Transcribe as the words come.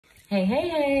Hey, hey,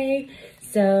 hey.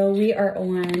 So we are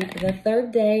on the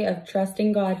third day of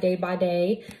Trusting God Day by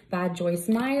Day by Joyce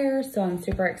Meyer. So I'm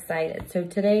super excited. So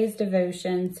today's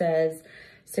devotion says,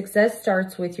 success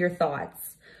starts with your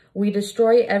thoughts. We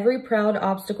destroy every proud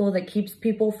obstacle that keeps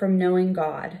people from knowing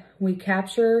God. We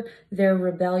capture their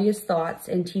rebellious thoughts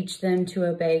and teach them to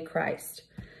obey Christ.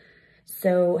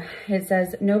 So it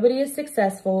says, nobody is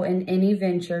successful in any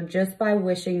venture just by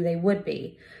wishing they would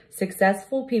be.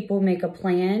 Successful people make a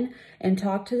plan and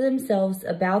talk to themselves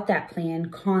about that plan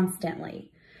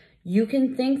constantly. You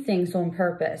can think things on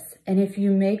purpose, and if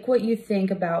you make what you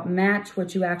think about match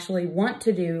what you actually want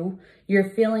to do,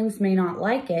 your feelings may not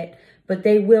like it, but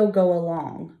they will go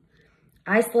along.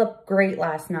 I slept great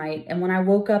last night, and when I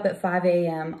woke up at 5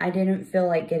 a.m., I didn't feel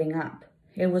like getting up.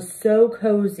 It was so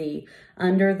cozy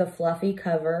under the fluffy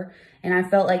cover, and I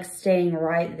felt like staying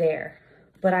right there.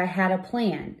 But I had a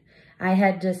plan. I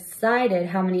had decided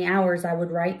how many hours I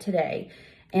would write today,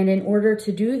 and in order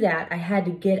to do that, I had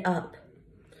to get up.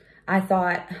 I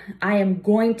thought, I am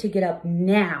going to get up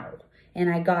now,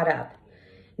 and I got up.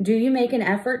 Do you make an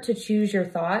effort to choose your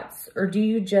thoughts, or do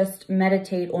you just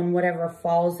meditate on whatever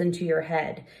falls into your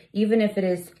head, even if it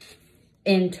is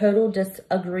in total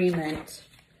disagreement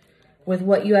with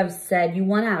what you have said you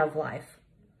want out of life?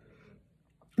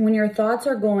 When your thoughts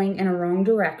are going in a wrong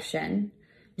direction,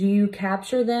 do you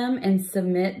capture them and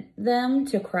submit them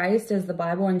to Christ as the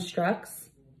Bible instructs?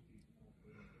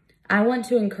 I want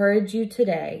to encourage you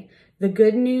today. The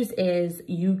good news is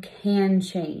you can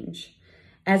change.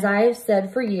 As I have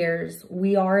said for years,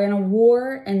 we are in a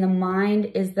war and the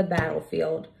mind is the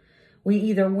battlefield. We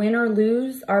either win or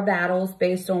lose our battles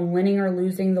based on winning or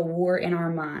losing the war in our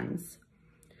minds.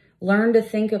 Learn to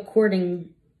think according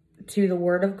to the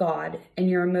Word of God, and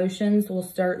your emotions will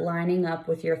start lining up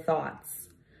with your thoughts.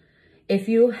 If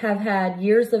you have had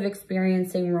years of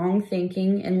experiencing wrong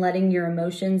thinking and letting your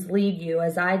emotions lead you,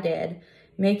 as I did,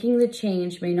 making the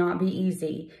change may not be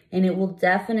easy, and it will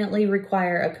definitely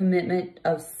require a commitment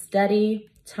of study,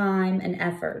 time, and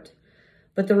effort.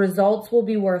 But the results will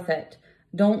be worth it.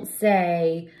 Don't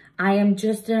say, I am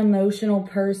just an emotional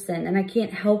person and I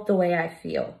can't help the way I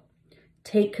feel.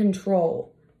 Take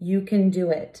control. You can do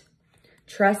it.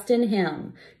 Trust in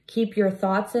Him. Keep your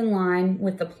thoughts in line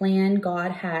with the plan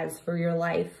God has for your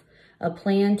life, a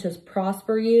plan to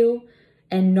prosper you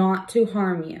and not to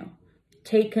harm you.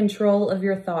 Take control of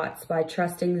your thoughts by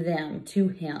trusting them to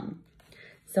Him.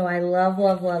 So I love,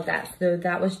 love, love that. So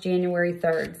that was January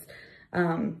 3rd's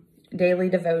daily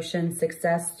devotion.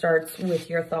 Success starts with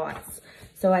your thoughts.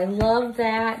 So I love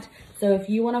that. So if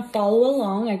you want to follow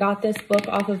along, I got this book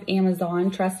off of Amazon,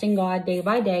 Trusting God Day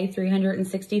by Day,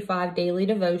 365 Daily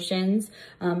Devotions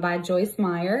by Joyce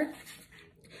Meyer.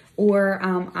 Or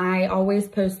I always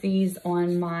post these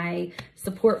on my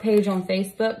support page on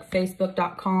Facebook,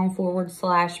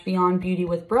 facebook.com/Beyond Beauty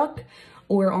with Brooke,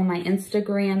 or on my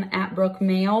Instagram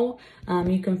 @BrookeMail.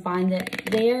 You can find it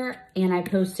there, and I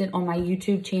post it on my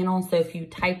YouTube channel. So if you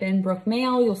type in Brooke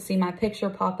Mail, you'll see my picture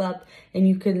pop up, and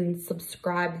you can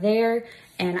subscribe there.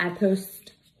 And I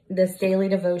post this daily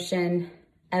devotion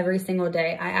every single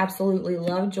day. I absolutely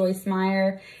love Joyce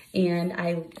Meyer, and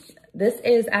this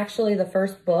is actually the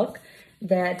first book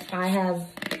that I have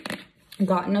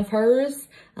gotten of hers,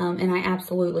 and I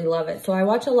absolutely love it. So I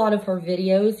watch a lot of her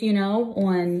videos, you know,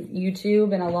 on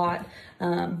YouTube, and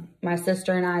my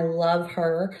sister and I love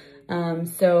her.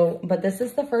 But this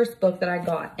is the first book that I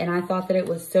got, and I thought that it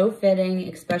was so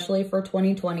fitting, especially for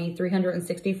 2020,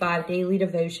 365 daily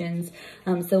devotions.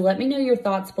 So let me know your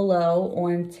thoughts below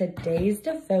on today's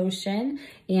devotion.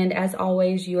 And as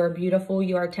always, you are beautiful,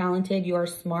 you are talented, you are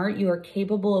smart, you are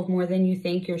capable of more than you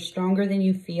think, you're stronger than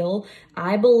you feel.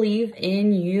 I believe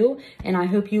in you, and I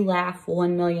hope you laugh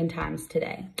 1,000,000 times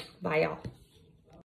today. Bye, y'all.